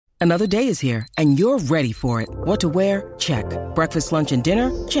Another day is here, and you're ready for it. What to wear? Check. Breakfast, lunch, and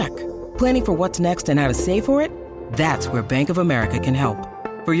dinner? Check. Planning for what's next and how to save for it? That's where Bank of America can help.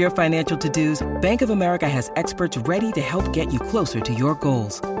 For your financial to-dos, Bank of America has experts ready to help get you closer to your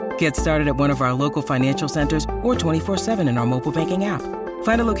goals. Get started at one of our local financial centers or 24/7 in our mobile banking app.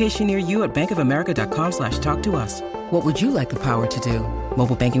 Find a location near you at bankofamerica.com/talktous. What would you like the power to do?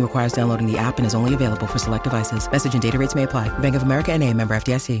 Mobile banking requires downloading the app and is only available for select devices. Message and data rates may apply. Bank of America N.A., member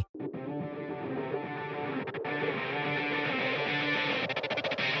FDIC.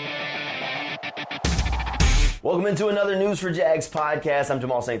 Welcome into another News for Jags podcast. I'm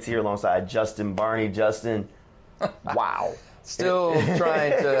Jamal Saints here alongside Justin Barney. Justin, wow. Still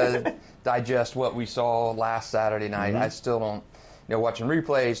trying to digest what we saw last Saturday night. I still don't, watching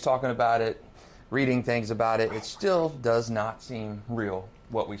replays, talking about it, reading things about it, it still does not seem real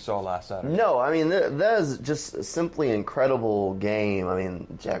what we saw last Saturday. No, I mean, that is just simply an incredible game. I mean,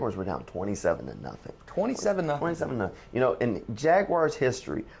 Jaguars were down 27-0. 27-0. 27-0. In Jaguars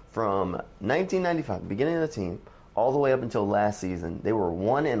history, from 1995, beginning of the team, all the way up until last season, they were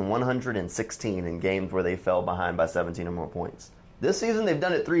 1-116 in games where they fell behind by 17 or more points. This season, they've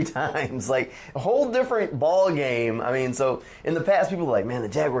done it 3 times. Like, a whole different ball game. I mean, so in the past, people were like, man, the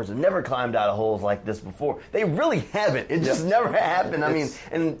Jaguars have never climbed out of holes like this before. They really haven't. It just never happened. I mean,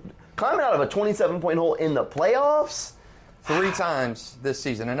 and climbing out of a 27-point hole in the playoffs? 3 times this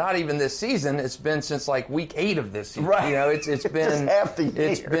season, and not even this season. It's been since like week 8 of this season. Right. It's been half the year.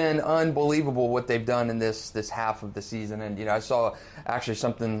 It's been unbelievable what they've done in this half of the season. And I saw actually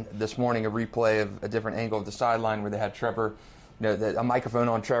something this morning, a replay of a different angle of the sideline where they had Trevor, a microphone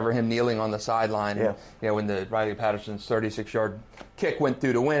on Trevor, him kneeling on the sideline. Yeah. And, when the Riley Patterson's 36-yard kick went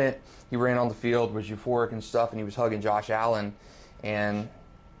through to win it, he ran on the field, was euphoric and stuff, and he was hugging Josh Allen. And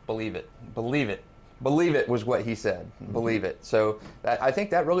believe it was what he said. Believe it. So I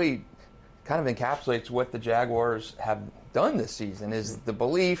think that really kind of encapsulates what the Jaguars have done this season, is the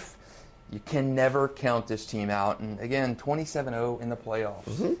belief you can never count this team out. And again, 27-0 in the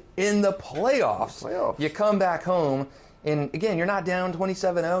playoffs. In the playoffs. You come back home, and again, you're not down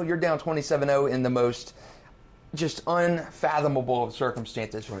 27-0. You're down 27-0 in the most just unfathomable of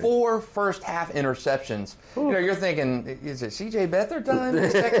circumstances. Right. 4 first-half interceptions. Ooh. You're thinking, is it C.J. Beathard time in the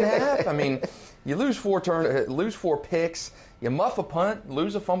second half? I mean, you lose 4 picks, you muff a punt,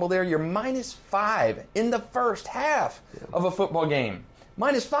 lose a fumble there. You're -5 in the first half of a football game.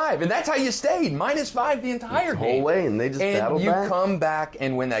 -5, and that's how you stayed. -5 the entire game. The whole way, and they just battled back. And you come back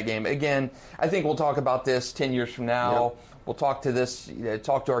and win that game. Again, I think we'll talk about this 10 years from now. Yep. We'll talk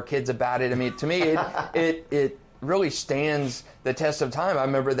to our kids about it. I mean, to me, it really stands the test of time. I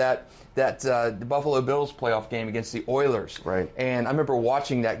remember that the Buffalo Bills playoff game against the Oilers. Right. And I remember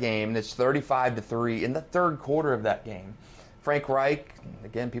watching that game, and it's 35-3 in the third quarter of that game. Frank Reich,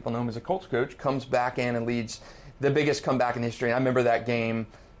 again, people know him as a Colts coach, comes back in and leads the biggest comeback in history. And I remember that game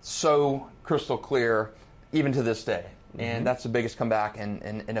so crystal clear, even to this day. And that's the biggest comeback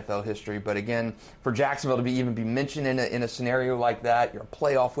in NFL history. But again, for Jacksonville to even be mentioned in a scenario like that, your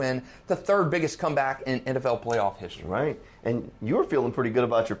playoff win, the 3rd biggest comeback in NFL playoff history. Right. And you were feeling pretty good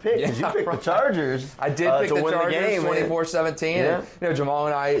about your pick because you picked the Chargers. I did pick the Chargers 24-17. Yeah. Jamal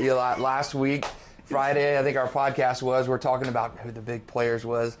and I last week, Friday, I think our podcast we're talking about who the big players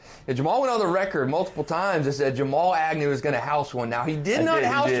was. And Jamal went on the record multiple times and said Jamal Agnew is going to house one. Now, he did not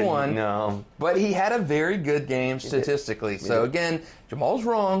house one, no, but he had a very good game statistically. So, again, Jamal's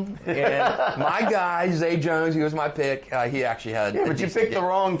wrong. And my guy, Zay Jones, he was my pick. He actually had but you picked the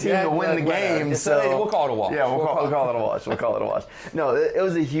wrong team to win the game. So we'll call it a wash. Yeah, we'll call it a wash. We'll call it a wash. No, it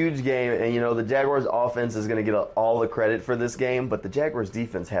was a huge game. And, the Jaguars' offense is going to get all the credit for this game, but the Jaguars'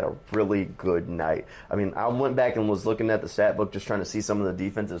 defense had a really good night. I mean, I went back and was looking at the stat book just trying to see some of the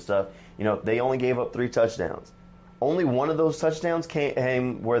defensive stuff. They only gave up 3 touchdowns. Only one of those touchdowns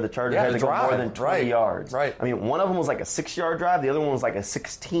came where the Chargers had to go more than 20 yards. Right. I mean, one of them was like a 6-yard drive. The other one was like a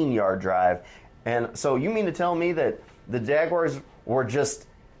 16-yard drive. And so you mean to tell me that the Jaguars were just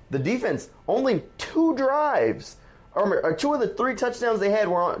 – the defense, only 2 drives – or 2 of the 3 touchdowns they had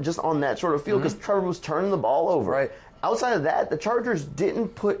were just on that sort of field because Trevor was turning the ball over. Right. Outside of that, the Chargers didn't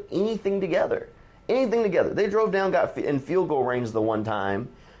put anything together. They drove down, got in field goal range the one time,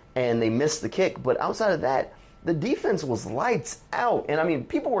 and they missed the kick. But outside of that, the defense was lights out. And, I mean,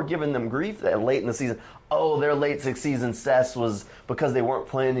 people were giving them grief that late in the season. Oh, their late season success was because they weren't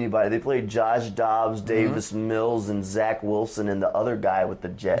playing anybody. They played Josh Dobbs, Davis Mills, and Zach Wilson, and the other guy with the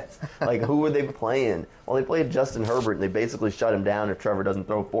Jets. Like, who were they playing? Well, they played Justin Herbert, and they basically shut him down if Trevor doesn't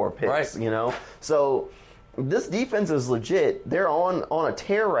throw 4 picks, So this defense is legit. They're on a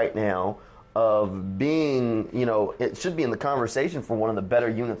tear right now. of being, it should be in the conversation for one of the better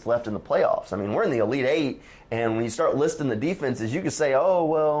units left in the playoffs. I mean, we're in the Elite Eight, and when you start listing the defenses, you could say, oh,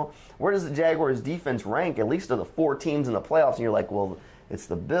 well, where does the Jaguars defense rank, at least of the 4 teams in the playoffs? And you're like, well, it's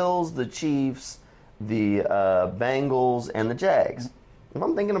the Bills, the Chiefs, the Bengals, and the Jags. If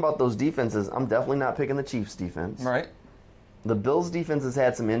I'm thinking about those defenses, I'm definitely not picking the Chiefs defense. Right. The Bills' defense has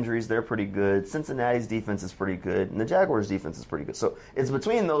had some injuries. They're pretty good. Cincinnati's defense is pretty good. And the Jaguars' defense is pretty good. So it's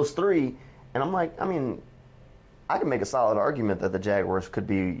between those 3. And I'm like, I can make a solid argument that the Jaguars could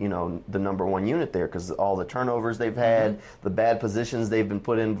be, the number 1 unit there because all the turnovers they've had, the bad positions they've been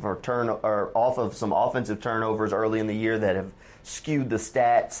put in for or off of some offensive turnovers early in the year that have skewed the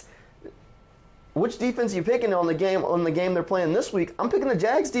stats. Which defense are you picking on the game they're playing this week? I'm picking the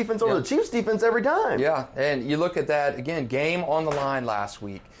Jags defense over the Chiefs defense every time. Yeah, and you look at that, again, game on the line last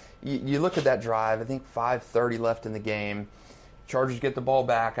week. You look at that drive, I think 5:30 left in the game. Chargers get the ball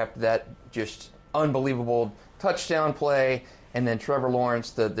back after that just unbelievable touchdown play, and then Trevor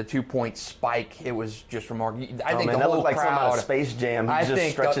Lawrence, the 2-point spike. It was just remarkable. I think the that whole looked like crowd, some out of Space Jam. He's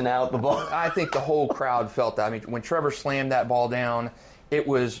just stretching out the ball. I think the whole crowd felt that. I mean, when Trevor slammed that ball down, it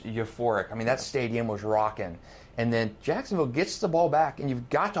was euphoric. I mean, that stadium was rocking. And then Jacksonville gets the ball back, and you've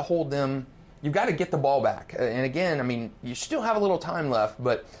got to hold them. You've got to get the ball back. And again, I mean, you still have a little time left,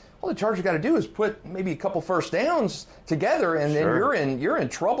 but all the Chargers got to do is put maybe a couple first downs together, and then you're in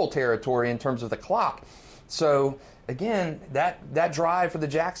trouble territory in terms of the clock. So again, that drive for the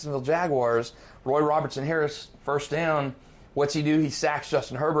Jacksonville Jaguars, Roy Robertson-Harris, first down. What's he do? He sacks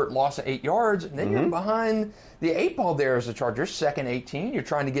Justin Herbert, loss of 8 yards, and then you're behind the 8 ball there as the Chargers, 2nd 18. You're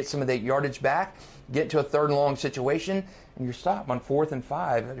trying to get some of that yardage back, get to a 3rd and long situation, and you're stopped on 4th and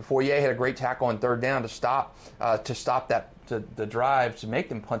 5. Fourier had a great tackle on 3rd down to stop the drive to make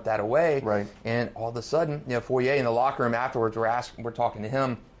them punt that away. Right. And all of a sudden, Fourier in the locker room afterwards, we're talking to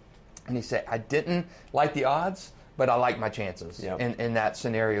him, and he said, I didn't like the odds, but I like my chances in that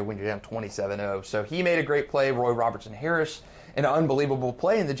scenario when you're down 27-0. So he made a great play. Roy Robertson-Harris, an unbelievable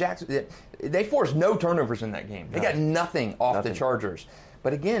play. And the Jackson, they forced no turnovers in that game. They got nothing off the Chargers.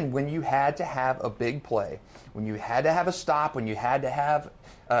 But again, when you had to have a big play, when you had to have a stop, when you had to have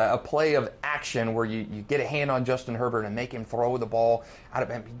a play of action where you get a hand on Justin Herbert and make him throw the ball out of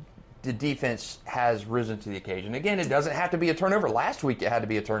him, the defense has risen to the occasion. Again, it doesn't have to be a turnover. Last week it had to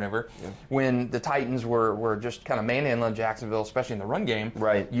be a turnover when the Titans were just kind of manhandling Jacksonville, especially in the run game.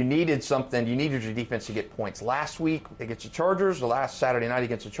 Right. You needed something. You needed your defense to get points. Last week against the Chargers, the last Saturday night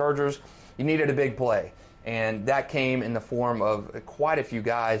against the Chargers, you needed a big play. And that came in the form of quite a few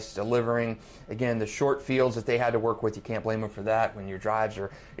guys delivering. Again, the short fields that they had to work with, you can't blame them for that when your drives are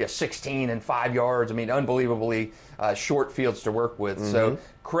 16 and 5 yards. I mean, unbelievably short fields to work with. So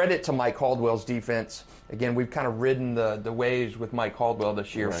credit to Mike Caldwell's defense. Again, we've kind of ridden the waves with Mike Caldwell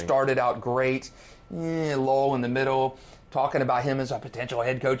this year. Right. Started out great, lull in the middle, talking about him as a potential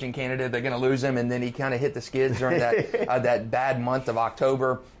head coaching candidate. They're going to lose him, and then he kind of hit the skids during that that bad month of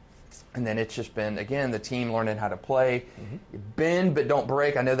October. And then it's just been, again, the team learning how to play. Bend but don't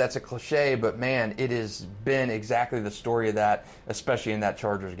break. I know that's a cliche, but, man, it has been exactly the story of that, especially in that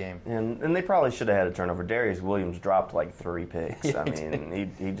Chargers game. And they probably should have had a turnover. Darius Williams dropped like 3 picks. I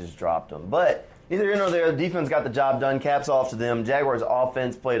mean, he just dropped them. But neither here nor there. The defense got the job done. Caps off to them. Jaguars'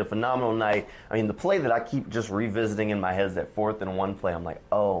 offense played a phenomenal night. I mean, the play that I keep just revisiting in my head is that 4th and 1 play. I'm like,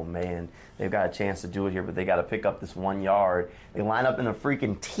 oh, man, they've got a chance to do it here, but they got to pick up this 1 yard. They line up in a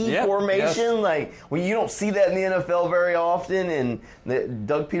freaking T formation. Like, well, you don't see that in the NFL very often, and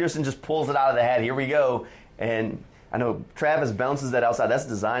Doug Peterson just pulls it out of the hat. Here we go. And I know Travis bounces that outside. That's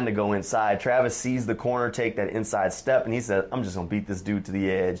designed to go inside. Travis sees the corner take that inside step, and he says, I'm just going to beat this dude to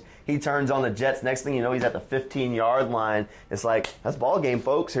the edge. He turns on the Jets. Next thing you know, he's at the 15-yard line. It's like, that's ball game,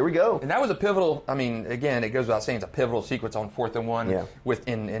 folks. Here we go. And that was a pivotal, I mean, again, it goes without saying, it's a pivotal sequence on 4th and 1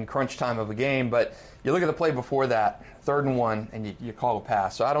 in crunch time of a game. But you look at the play before that, 3rd and 1, and you call a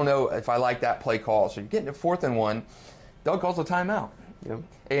pass. So I don't know if I like that play call. So you're getting to 4th and 1. Doug calls a timeout. Yep.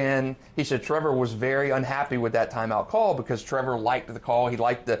 And he said Trevor was very unhappy with that timeout call because Trevor liked the call. He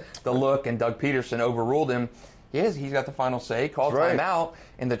liked the look, and Doug Peterson overruled him. Yes, he's got the final say, called timeout,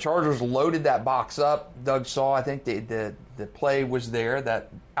 and the Chargers loaded that box up. Doug saw, I think, the play was there, that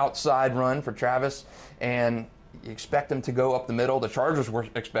outside run for Travis, and you expect them to go up the middle. The Chargers were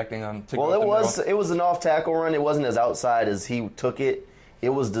expecting them to go up the middle. It was an off-tackle run. It wasn't as outside as he took it. It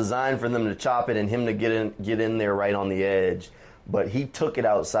was designed for them to chop it and him to get in there right on the edge. But he took it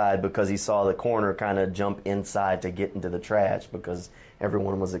outside because he saw the corner kind of jump inside to get into the trash because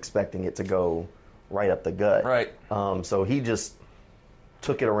everyone was expecting it to go right up the gut. Right. So he just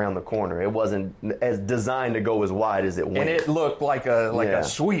took it around the corner. It wasn't as designed to go as wide as it went. And it looked like a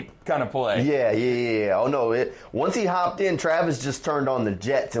sweep kind of play. Yeah. Oh, no. Once he hopped in, Travis just turned on the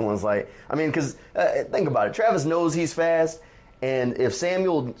jets and was like, I mean, because think about it. Travis knows he's fast, and if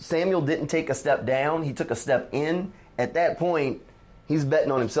Samuel didn't take a step down, he took a step in. At that point, he's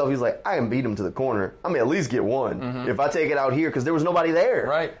betting on himself. He's like, I can beat him to the corner. I may at least get one if I take it out here, because there was nobody there.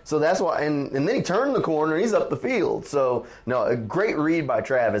 Right. So that's why. And then he turned the corner and he's up the field. So, no, a great read by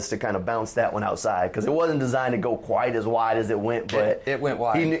Travis to kind of bounce that one outside, because it wasn't designed to go quite as wide as it went. But it went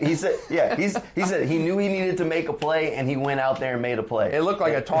wide. He said, he said he knew he needed to make a play, and he went out there and made a play. It looked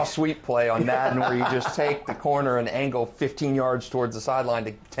like a toss sweep play on Madden, where you just take the corner and angle 15 yards towards the sideline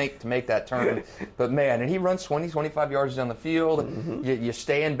to make that turn. But, man, and he runs 20, 25 yards down the field. You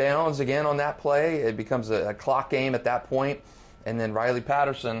stay in bounds again on that play. It becomes a clock game at that point. And then Riley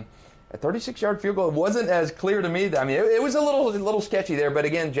Patterson, a 36-yard field goal. It wasn't as clear to me. I mean, it was a little sketchy there. But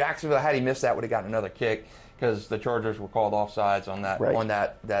again, Jacksonville, had he missed that, would have gotten another kick, because the Chargers were called offsides on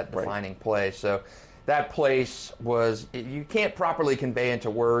that defining play. So that place was, you can't properly convey into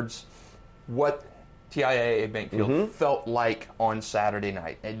words what TIAA Bankfield felt like on Saturday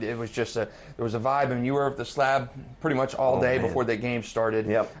night. It was just there was a vibe, and you were at the slab pretty much all day before the game started.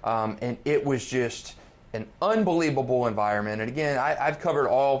 Yep. And it was just an unbelievable environment. And again, I've covered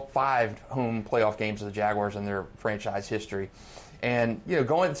all 5 home playoff games of the Jaguars in their franchise history. And,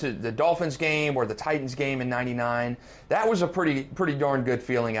 going to the Dolphins game or the Titans game in '99, that was a pretty darn good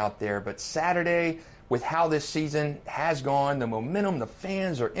feeling out there. But Saturday, with how this season has gone, the momentum, the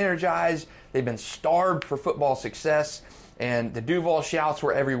fans are energized. They've been starved for football success, and the Duval shouts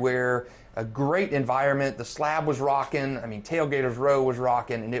were everywhere. A great environment. The slab was rocking. I mean, Tailgaters Row was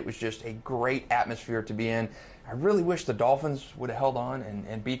rocking, and it was just a great atmosphere to be in. I really wish the Dolphins would have held on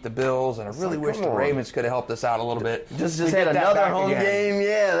and beat the Bills, and I really wish the Ravens could have helped us out a little bit. Just had another home game.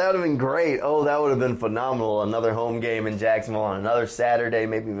 Yeah, that would have been great. Oh, that would have been phenomenal. Another home game in Jacksonville on another Saturday,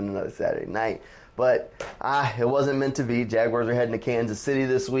 maybe even another Saturday night. But it wasn't meant to be. Jaguars are heading to Kansas City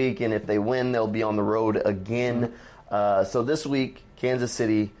this week, and if they win, they'll be on the road again. So this week, Kansas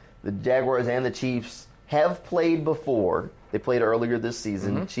City, the Jaguars and the Chiefs have played before. They played earlier this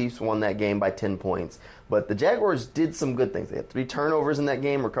season. The Chiefs won that game by 10 points. But the Jaguars did some good things. They had 3 turnovers in that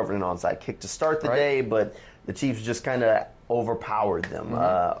game, recovered an onside kick to start the day, but the Chiefs just kind of overpowered them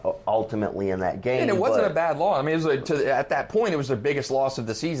ultimately in that game. And it wasn't a bad loss. I mean, it was at that point, it was their biggest loss of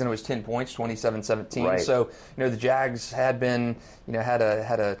the season. It was 10 points, 27-17. Right. So, the Jags had been, had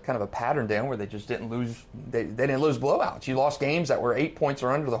a kind of a pattern down where they just didn't lose. They didn't lose blowouts. You lost games that were 8 points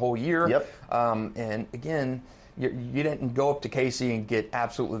or under the whole year. Yep. And again, you didn't go up to KC and get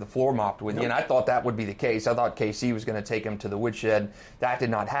absolutely the floor mopped with you. And I thought that would be the case. I thought KC was going to take them to the woodshed. That did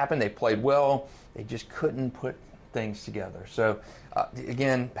not happen. They played well. They just couldn't put things together. So,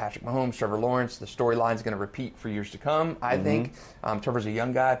 again, Patrick Mahomes, Trevor Lawrence, the storyline's going to repeat for years to come, I think. Trevor's a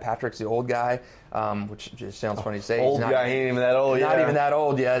young guy. Patrick's the old guy, which just sounds funny to say. Old guy, he ain't even that old. Not even that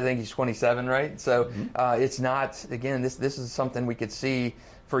old. Yeah, I think he's 27, right? So it's not, again, this is something we could see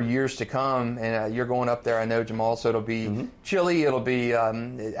for years to come. And you're going up there, I know, Jamal, so it'll be chilly. It'll be,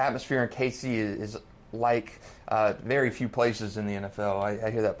 the atmosphere in KC is like very few places in the NFL. I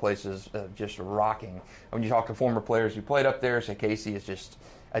hear that place is just rocking. When you talk to former players who played up there, say KC is just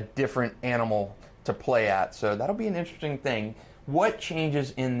a different animal to play at. So that'll be an interesting thing. What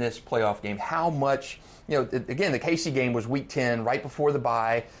changes in this playoff game? How much, again, the KC game was week 10, right before the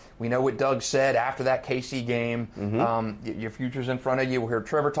bye. We know what Doug said after that KC game. Your future's in front of you. We'll hear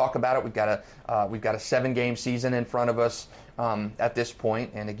Trevor talk about it. We've got a 7-game season in front of us at this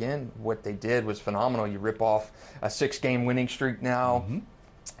point. And again, what they did was phenomenal. You rip off a 6-game winning streak now,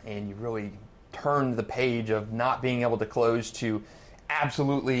 and you really turn the page of not being able to close to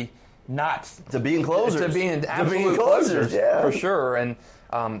absolutely not to being closers. To being absolute closers, yeah, for sure. And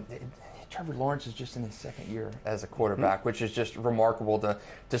Trevor Lawrence is just in his 2nd year as a quarterback, which is just remarkable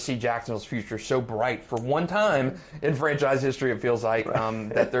to see Jacksonville's future so bright for one time in franchise history. It feels like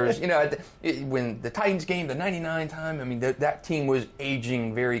that there's, when the Titans game, the '99 time, I mean, that team was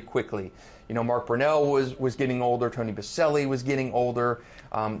aging very quickly. Mark Brunell was getting older. Tony Baselli was getting older.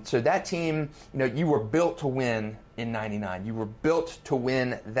 So that team, you were built to win in '99. You were built to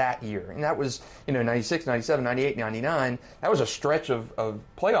win that year. And that was, 96, 97, 98, 99. That was a stretch of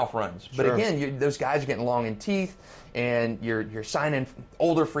playoff runs. But again, those guys are getting long in teeth, and you're signing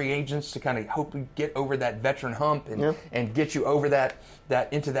older free agents to kind of hope you get over that veteran hump and get you over that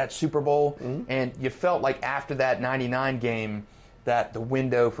into that Super Bowl. And you felt like after that '99 game, that the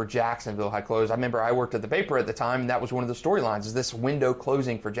window for Jacksonville had closed. I remember I worked at the paper at the time, and that was one of the storylines, is this window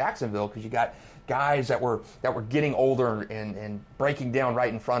closing for Jacksonville, because you got guys that were getting older and breaking down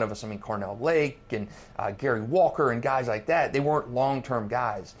right in front of us. I mean, Carnell Lake and Gary Walker and guys like that. They weren't long-term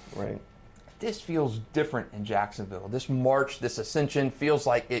guys. Right. This feels different in Jacksonville. This march, this ascension feels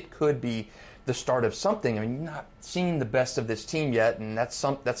like it could be the start of something. I mean, you're not seeing the best of this team yet, and that's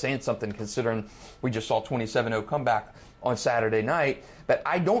saying something, considering we just saw 27-0 comeback on Saturday night. But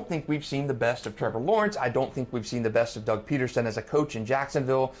I don't think we've seen the best of Trevor Lawrence. I don't think we've seen the best of Doug Peterson as a coach in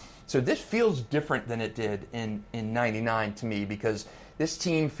Jacksonville. So this feels different than it did in 99 to me, because this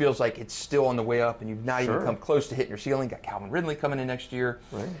team feels like it's still on the way up, and you've not even come close to hitting your ceiling. Got Calvin Ridley coming in next year.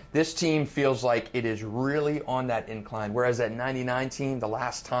 Right. This team feels like it is really on that incline, whereas that 99 team, the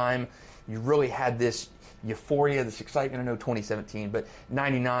last time you really had this euphoria, this excitement. I know 2017, but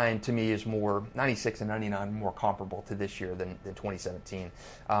 99 to me is more, 96 and 99 more comparable to this year than 2017.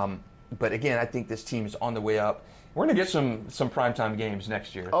 But again, I think this team is on the way up. We're going to get some primetime games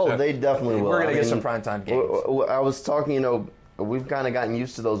next year. Oh, so they definitely will. We're going to get some primetime games. I was talking, we've kind of gotten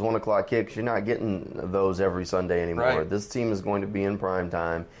used to those 1 o'clock kicks. You're not getting those every Sunday anymore. Right. This team is going to be in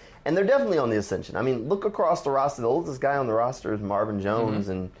primetime. And they're definitely on the ascension. I mean, look across the roster. The oldest guy on the roster is Marvin Jones,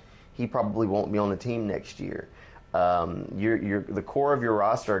 and he probably won't be on the team next year. The core of your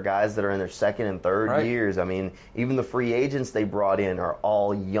roster are guys that are in their second and third years. I mean, even the free agents they brought in are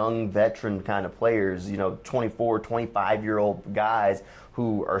all young veteran kind of players, 24, 25-year-old guys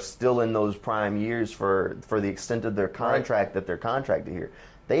who are still in those prime years for the extent of their contract that they're contracted here.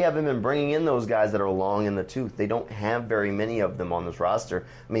 They haven't been bringing in those guys that are long in the tooth. They don't have very many of them on this roster.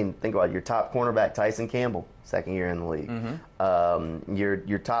 I mean, think about it. Your top cornerback, Tyson Campbell, second year in the league.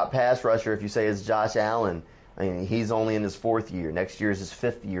 Your top pass rusher, if you say, is Josh Allen. I mean, he's only in his fourth year. Next year is his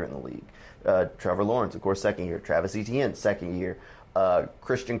fifth year in the league. Trevor Lawrence, of course, second year. Travis Etienne, second year.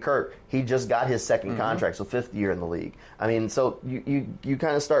 Christian Kirk, he just got his second contract, so fifth year in the league. I mean, so you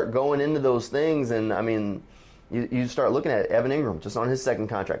kind of start going into those things, and I mean, you start looking at Evan Ingram, just on his second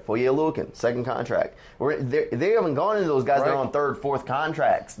contract. Foye Oluokun, second contract. They haven't gone into those guys that are on third, fourth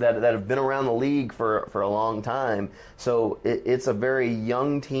contracts that have been around the league for a long time. So it's a very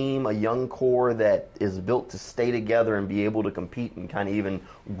young team, a young core that is built to stay together and be able to compete and kind of even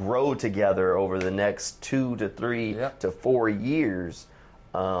grow together over the next 2 to 3 to 4 years.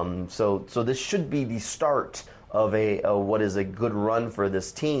 So this should be the start of what is a good run for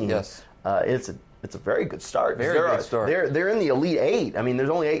this team. Yes. It's a very good start. Very good start. They're in the Elite Eight. I mean, there's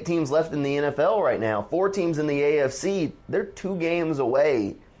only 8 teams left in the NFL right now. 4 teams in the AFC. They're 2 games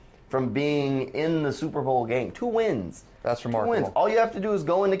away from being in the Super Bowl game. 2 wins. That's remarkable. 2 wins. All you have to do is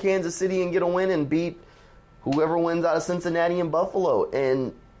go into Kansas City and get a win and beat whoever wins out of Cincinnati and Buffalo.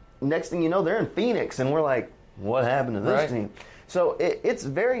 And next thing you know, they're in Phoenix, and we're like, what happened to this team? So it's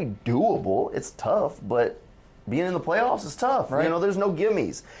very doable. It's tough, but being in the playoffs is tough. Right. There's no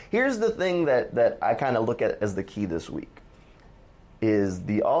gimmies. Here's the thing that I kind of look at as the key this week is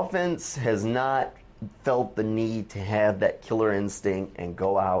the offense has not felt the need to have that killer instinct and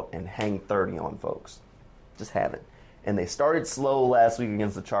go out and hang 30 on folks. Just haven't. And they started slow last week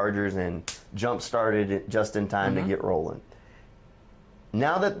against the Chargers and jump-started it just in time to get rolling.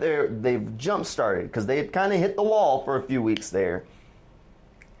 Now that they've jump-started, because they had kind of hit the wall for a few weeks there,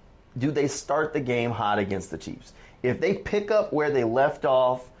 do they start the game hot against the Chiefs? If they pick up where they left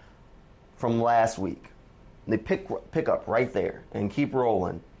off from last week, they pick up right there and keep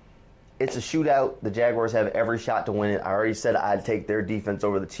rolling, it's a shootout. The Jaguars have every shot to win it. I already said I'd take their defense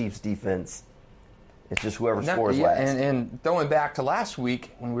over the Chiefs' defense. It's just whoever scores last. And throwing back to last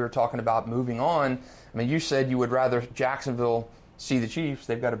week when we were talking about moving on, I mean, you said you would rather Jacksonville see the Chiefs.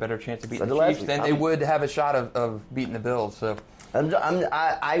 They've got a better chance of beating the Chiefs than they would have a shot of beating the Bills. So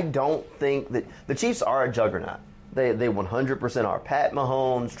I don't think that the Chiefs are a juggernaut. They 100% are. Pat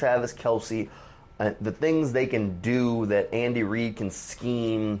Mahomes, Travis Kelce, the things they can do that Andy Reid can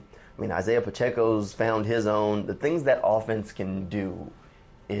scheme. I mean, Isaiah Pacheco's found his own. The things that offense can do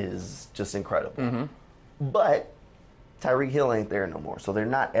is just incredible. But Tyreek Hill ain't there no more, so they're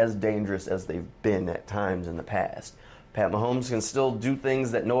not as dangerous as they've been at times in the past. Pat Mahomes can still do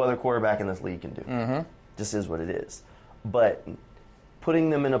things that no other quarterback in this league can do. Just is what it is. But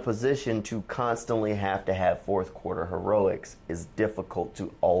putting them in a position to constantly have to have fourth quarter heroics is difficult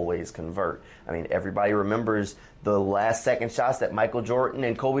to always convert. I mean, everybody remembers the last second shots that Michael Jordan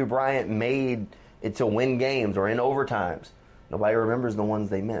and Kobe Bryant made it to win games or in overtimes. Nobody remembers the ones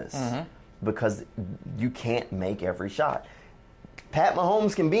they miss because you can't make every shot. Pat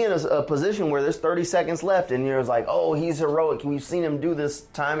Mahomes can be in a position where there's 30 seconds left and you're like, oh, he's heroic. We've seen him do this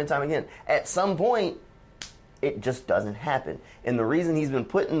time and time again. At some point, It just doesn't happen. And the reason he's been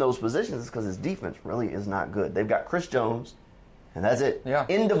put in those positions is because his defense really is not good. They've got Chris Jones, and that's it. Yeah.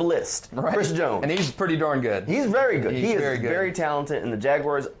 End of list. Right. Chris Jones. And he's pretty darn good. He's very good. He's He is very good. very talented, and the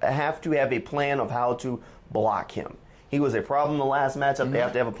Jaguars have to have a plan of how to block him. He was a problem the last matchup. They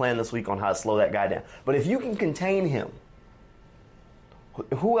have to have a plan this week on how to slow that guy down. But if you can contain him,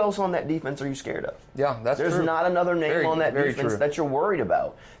 who else on that defense are you scared of? Yeah, that's There's true. not another name on that very defense true. that you're worried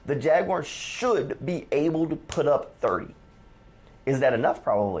about. The Jaguars should be able to put up 30. Is that enough?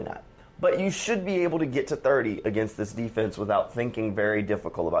 Probably not. But you should be able to get to 30 against this defense without thinking very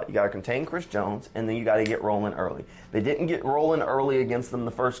difficult about it. You got to contain Chris Jones, and then you got to get rolling early. They didn't get rolling early against them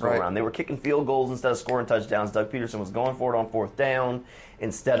the first go around. They were kicking field goals instead of scoring touchdowns. Doug Peterson was going for it on fourth down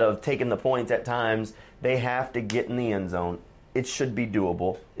instead of taking the points at times. They have to get in the end zone. It should be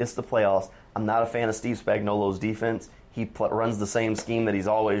doable. It's the playoffs. I'm not a fan of Steve Spagnuolo's defense. He runs the same scheme that he's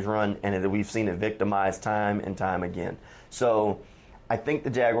always run, and we've seen it victimized time and time again. So I think the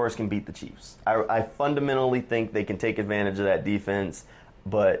Jaguars can beat the Chiefs. I fundamentally think they can take advantage of that defense,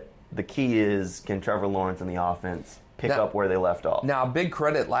 but the key is, can Trevor Lawrence and the offense pick up where they left off? Now, big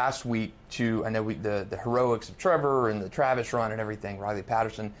credit last week to, I know the heroics of Trevor and the Travis run and everything, Riley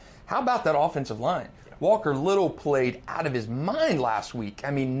Patterson. How about that offensive line? Walker Little played out of his mind last week. I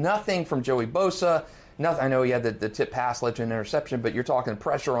mean, nothing from Joey Bosa. Nothing. I know he had the tip pass led to an interception, but you're talking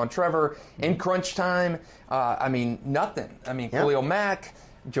pressure on Trevor in crunch time. Nothing. Khalil Mack,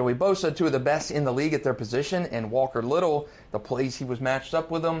 Joey Bosa, two of the best in the league at their position, and Walker Little, the plays he was matched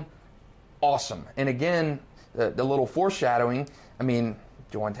up with them, awesome. And again, the little foreshadowing,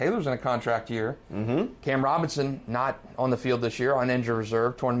 Jawan Taylor's in a contract year. Mm-hmm. Cam Robinson not on the field this year, on injured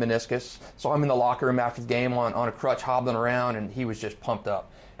reserve, torn meniscus. Saw him in the locker room after the game on a crutch hobbling around, and he was just pumped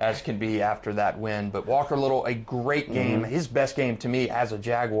up, as can be after that win. But Walker Little, a great game, his best game to me as a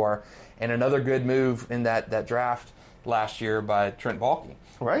Jaguar, and another good move in that draft last year by Trent Baalke.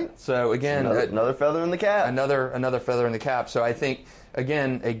 Right. So again, another feather in the cap. Another feather in the cap. So I think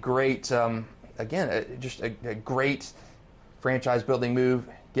again a great, great franchise building move.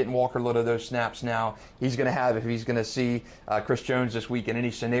 Getting Walker Little those snaps now. He's going to have, if he's going to see Chris Jones this week in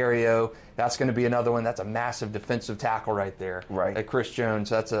any scenario, that's going to be another one. That's a massive defensive tackle right there. Right. At Chris Jones,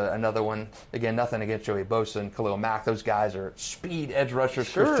 that's another one. Again, nothing against Joey Bosa and Khalil Mack. Those guys are speed edge rushers.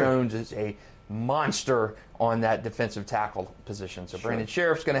 Sure. Chris Jones is a monster on that defensive tackle position. So Brandon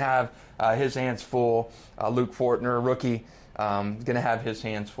Sheriff's going to have his hands full. Luke Fortner, rookie, going to have his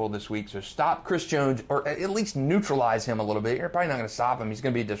hands full this week. So stop Chris Jones, or at least neutralize him a little bit. You're probably not going to stop him. He's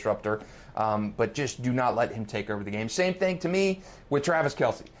going to be a disruptor. But just do not let him take over the game. Same thing to me with Travis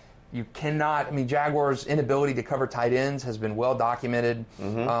Kelce. You cannot, Jaguars' inability to cover tight ends has been well documented.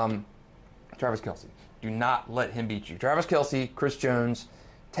 Travis Kelce, do not let him beat you. Travis Kelce, Chris Jones,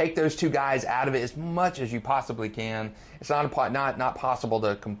 take those two guys out of it as much as you possibly can. It's not possible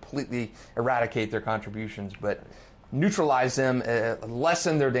to completely eradicate their contributions, but neutralize them,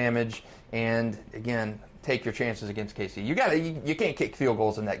 lessen their damage, and again, take your chances against KC. You can't kick field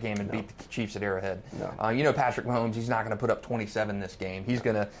goals in that game and beat the Chiefs at Arrowhead. No. Patrick Mahomes, he's not going to put up 27 this game. He's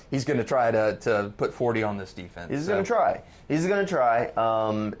going to try to put 40 on this defense. He's going to try.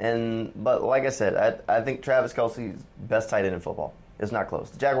 But like I said, I think Travis Kelce's best tight end in football. It's not close.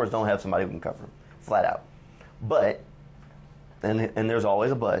 The Jaguars don't have somebody who can cover him, flat out. But, and there's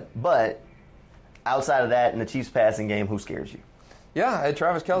always a but outside of that, in the Chiefs passing game, who scares you? Yeah,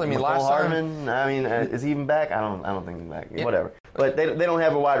 Travis Kelce. Last Hardman. Is he even back? I don't think he's back. Yeah. Whatever. But they don't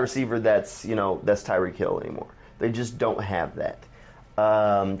have a wide receiver that's Tyreek Hill anymore. They just don't have that.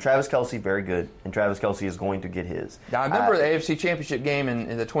 Travis Kelce, very good, and Travis Kelce is going to get his. Now I remember the AFC Championship game in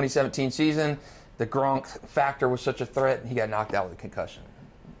the 2017 season. The Gronk factor was such a threat, and he got knocked out with a concussion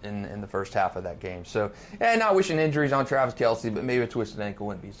in the first half of that game. So, not wishing injuries on Travis Kelce, but maybe a twisted ankle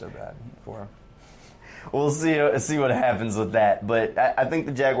wouldn't be so bad for him. We'll see what happens with that. But I think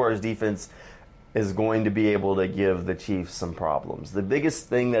the Jaguars' defense is going to be able to give the Chiefs some problems. The biggest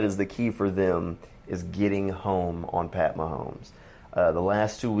thing that is the key for them is getting home on Pat Mahomes. The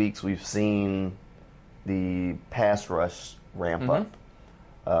last 2 weeks, we've seen the pass rush ramp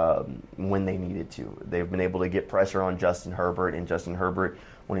up when they needed to. They've been able to get pressure on Justin Herbert, and Justin Herbert,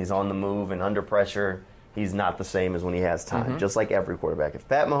 when he's on the move and under pressure, he's not the same as when he has time, just like every quarterback. If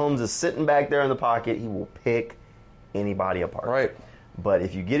Pat Mahomes is sitting back there in the pocket, he will pick anybody apart. Right. But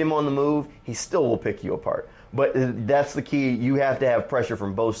if you get him on the move, he still will pick you apart. But that's the key. You have to have pressure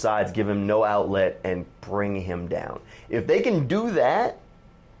from both sides, give him no outlet, and bring him down. If they can do that,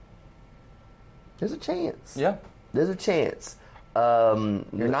 there's a chance. Yeah. There's a chance. You're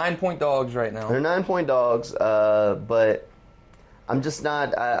 9-point dogs right now. They're 9-point dogs, but I'm just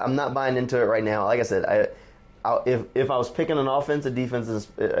not. I'm not buying into it right now. Like I said, if I was picking an offense, an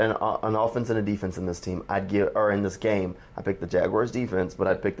offense and a defense in this team, in this game, I pick the Jaguars defense, but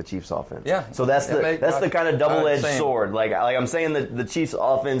I'd pick the Chiefs offense. Yeah. So that's the kind of double-edged sword. Like I'm saying that the Chiefs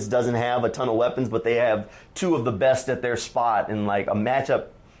offense doesn't have a ton of weapons, but they have two of the best at their spot, and like a matchup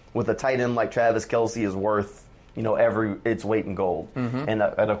with a tight end like Travis Kelce is worth its weight in gold. Mm-hmm. And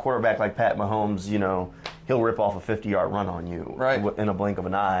a quarterback like Pat Mahomes, he'll rip off a 50-yard run on you in a blink of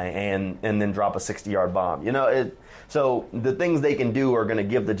an eye and then drop a 60-yard bomb. So the things they can do are going to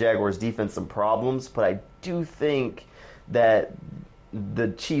give the Jaguars defense some problems, but I do think that the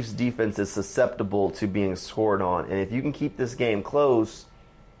Chiefs defense is susceptible to being scored on. And if you can keep this game close,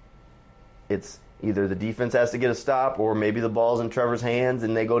 it's either the defense has to get a stop or maybe the ball's in Trevor's hands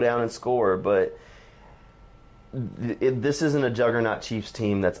and they go down and score. But this isn't a juggernaut Chiefs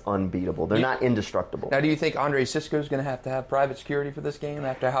team that's unbeatable. They're not indestructible. Now, do you think Andre Cisco is going to have private security for this game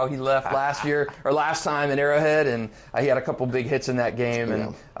after how he left last time in Arrowhead, and he had a couple big hits in that game,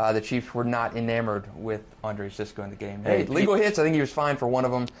 and the Chiefs were not enamored with Andre Cisco in the game. Hey, legal hits, I think he was fine for one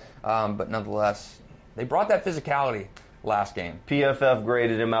of them, but nonetheless, they brought that physicality last game. PFF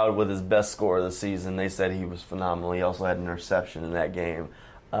graded him out with his best score of the season. They said he was phenomenal. He also had an interception in that game.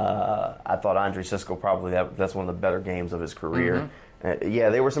 I thought Andre Cisco probably that's one of the better games of his career.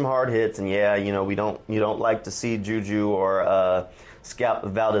 Mm-hmm. There were some hard hits, and you don't like to see Juju or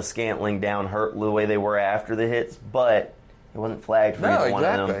Valdez-Scantling down hurt the way they were after the hits, but it wasn't flagged for either one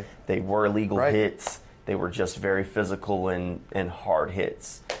of them. They were legal hits. They were just very physical and hard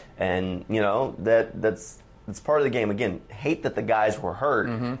hits, and that's part of the game. Again, hate that the guys were hurt,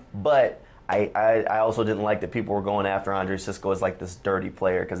 mm-hmm. but I also didn't like that people were going after Andre Cisco as like this dirty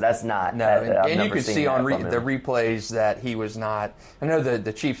player, because that's not. No, and you could see on the replays that he was not. I know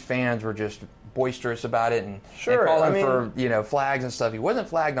the Chiefs fans were just boisterous about it and calling for flags and stuff. He wasn't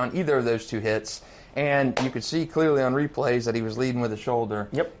flagged on either of those two hits, and you could see clearly on replays that he was leading with a shoulder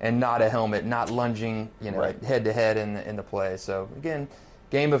and not a helmet, not lunging head to head in the play. So again,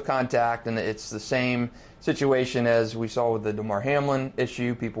 game of contact, and it's the same situation as we saw with the Damar Hamlin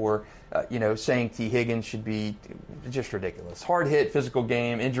issue. People were saying T. Higgins should be just ridiculous. Hard hit, physical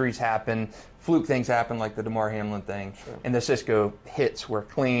game, injuries happen, fluke things happen like the Damar Hamlin thing. Sure. And the Cisco hits were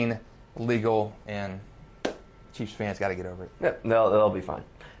clean, legal, and Chiefs fans got to get over it. Yeah, they'll be fine.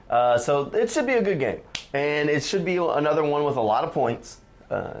 So it should be a good game. And it should be another one with a lot of points.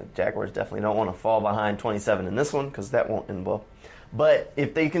 Jaguars definitely don't want to fall behind 27 in this one, because that won't end well. But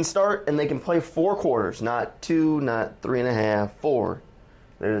if they can start and they can play 4 quarters, not 2, not 3.5, 4,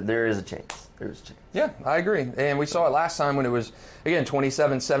 there is a chance. There's a chance. Yeah, I agree. And we saw it last time when it was, again,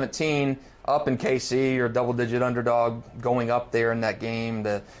 27-17 up in KC, or double-digit underdog going up there in that game.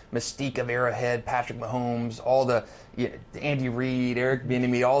 The mystique of Arrowhead, Patrick Mahomes, all the Andy Reid, Eric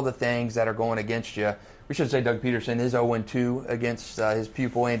Bieniemy, all the things that are going against you. We should say Doug Peterson is 0-2 against his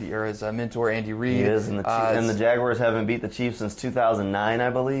pupil, his mentor, Andy Reid. He is, and the Jaguars haven't beat the Chiefs since 2009, I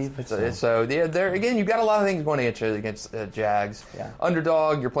believe. So there again, you've got a lot of things going against you against Jags. Yeah.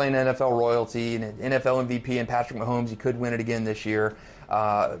 Underdog, you're playing NFL royalty, and NFL MVP and Patrick Mahomes. He could win it again this year.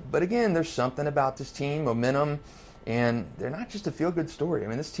 But again, there's something about this team, momentum, and they're not just a feel-good story. I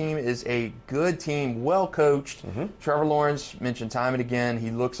mean, this team is a good team, well-coached. Mm-hmm. Trevor Lawrence mentioned time and again, he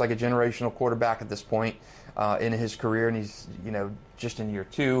looks like a generational quarterback at this point in his career, and he's, just in year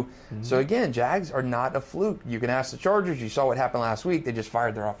 2. Mm-hmm. So again, Jags are not a fluke. You can ask the Chargers. You saw what happened last week. They just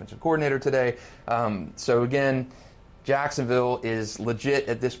fired their offensive coordinator today. So again, Jacksonville is legit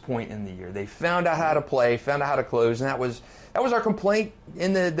at this point in the year. They found out how to play, found out how to close, and that was our complaint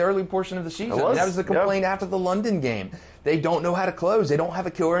in the early portion of the season. That was the complaint after the London game. They don't know how to close. They don't have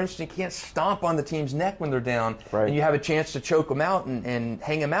a killer instinct. You can't stomp on the team's neck when they're down, and you have a chance to choke them out and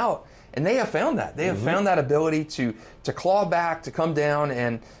hang them out. And they have found that. They have found that ability to claw back, to come down.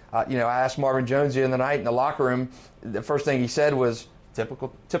 And, I asked Marvin Jones the other night in the locker room, the first thing he said was,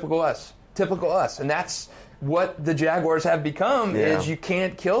 typical us. Typical us. And that's what the Jaguars have become, is you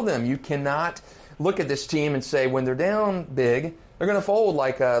can't kill them. You cannot look at this team and say when they're down big, they're going to fold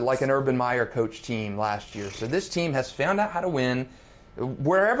like an Urban Meyer coach team last year. So this team has found out how to win.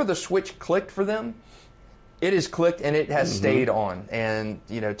 Wherever the switch clicked for them, it has clicked and it has stayed on. And,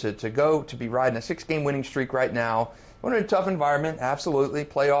 to be riding a 6-game winning streak right now, we're in a tough environment, absolutely.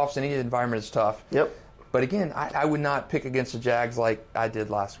 Playoffs, any environment is tough. Yep. But again, I would not pick against the Jags like I did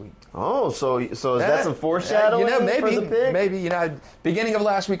last week. Oh, so is that some foreshadowing maybe, for the pick? Maybe, beginning of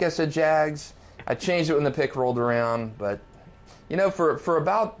last week I said Jags. I changed it when the pick rolled around, but for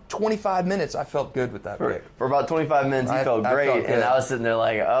about 25 minutes I felt good with that pick. For about 25 minutes you felt great, and I was sitting there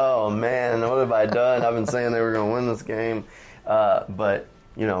like, oh man, what have I done? I've been saying they were going to win this game, but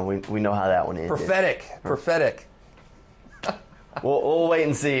you know, we know how that one ended. Prophetic. We'll wait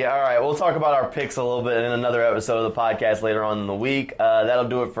and see. All right, we'll talk about our picks a little bit in another episode of the podcast later on in the week. That'll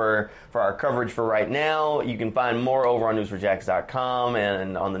do it for our coverage for right now. You can find more over on News4Jax.com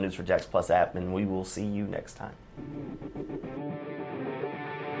and on the News4Jax Plus app, and we will see you next time.